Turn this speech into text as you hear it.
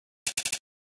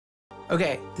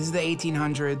Okay, this is the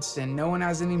 1800s and no one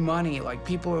has any money. Like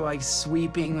people are like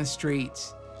sweeping the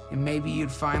streets and maybe you'd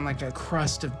find like a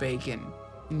crust of bacon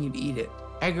and you'd eat it.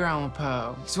 Edgar Allan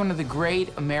Poe, he's one of the great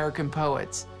American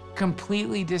poets,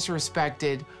 completely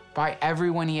disrespected by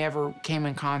everyone he ever came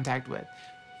in contact with.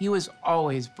 He was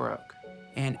always broke.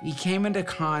 And he came into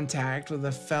contact with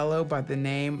a fellow by the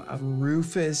name of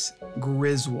Rufus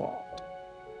Griswold.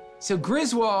 So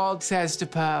Griswold says to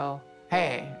Poe,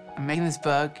 hey, I'm making this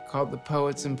book called The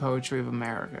Poets and Poetry of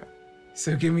America.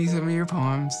 So give me some of your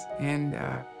poems, and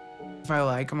if I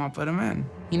like them, I'll put them in.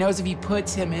 He knows if he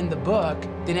puts him in the book,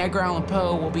 then Edgar Allan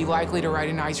Poe will be likely to write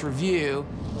a nice review.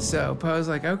 So Poe's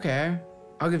like, okay,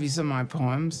 I'll give you some of my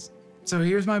poems. So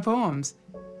here's my poems.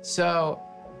 So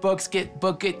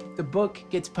the book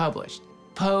gets published.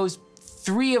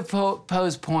 Three of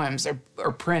Poe's poems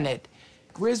are printed.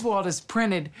 Griswold has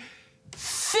printed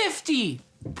 50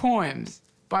 poems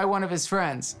by one of his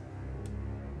friends.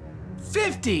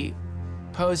 50!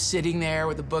 Poe's sitting there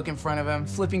with the book in front of him,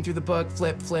 flipping through the book,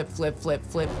 flip, flip, flip, flip,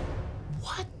 flip.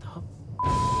 What the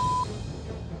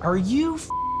Are you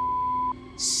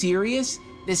serious?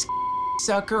 This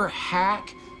sucker,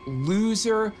 hack,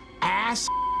 loser, ass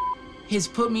has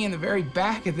put me in the very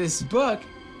back of this book.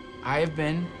 I have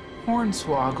been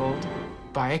hornswoggled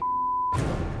by a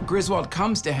Griswold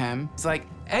comes to him. He's like,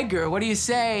 Edgar, what do you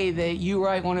say that you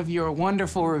write one of your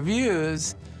wonderful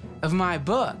reviews of my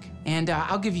book? And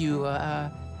I'll give you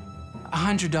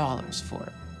 $100 for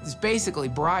it. It's basically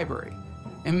bribery.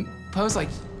 And Poe's like,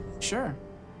 sure,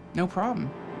 no problem.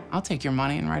 I'll take your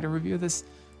money and write a review of this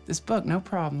book, no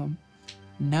problem.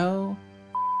 No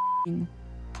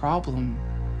problem,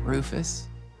 Rufus.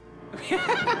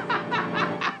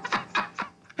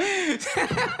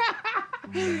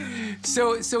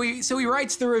 So he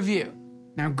writes the review.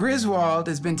 Now Griswold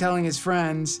has been telling his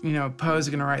friends, you know, Poe's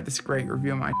gonna write this great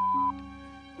review of my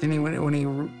Then when he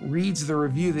reads the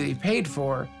review that he paid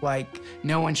for, like,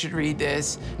 no one should read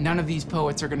this, none of these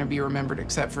poets are gonna be remembered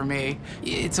except for me.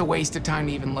 It's a waste of time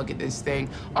to even look at this thing.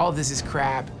 All this is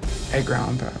crap. Edgar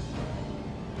Allan Poe.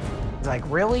 He's like,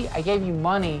 really? I gave you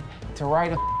money to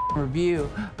write a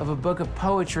review of a book of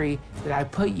poetry that I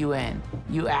put you in.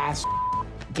 You ass.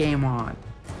 Game on.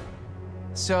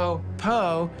 So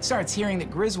Poe starts hearing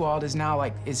that Griswold is now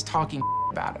is talking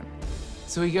about him.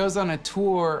 So he goes on a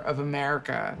tour of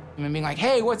America and being like,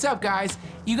 hey, what's up, guys?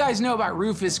 You guys know about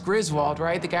Rufus Griswold,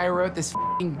 right? The guy who wrote this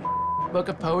book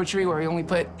of poetry where he only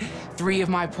put 3 of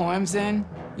my poems in?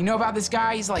 You know about this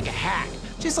guy? He's like a hack,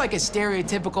 just like a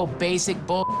stereotypical basic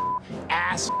bull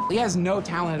ass. He has no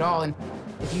talent at all. And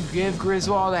if you give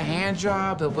Griswold a hand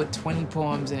job, he'll put 20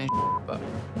 poems in his book.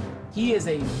 He is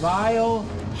a vile,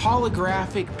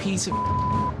 holographic piece of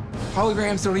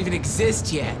Holograms don't even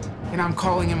exist yet, and I'm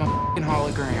calling him a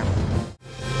hologram.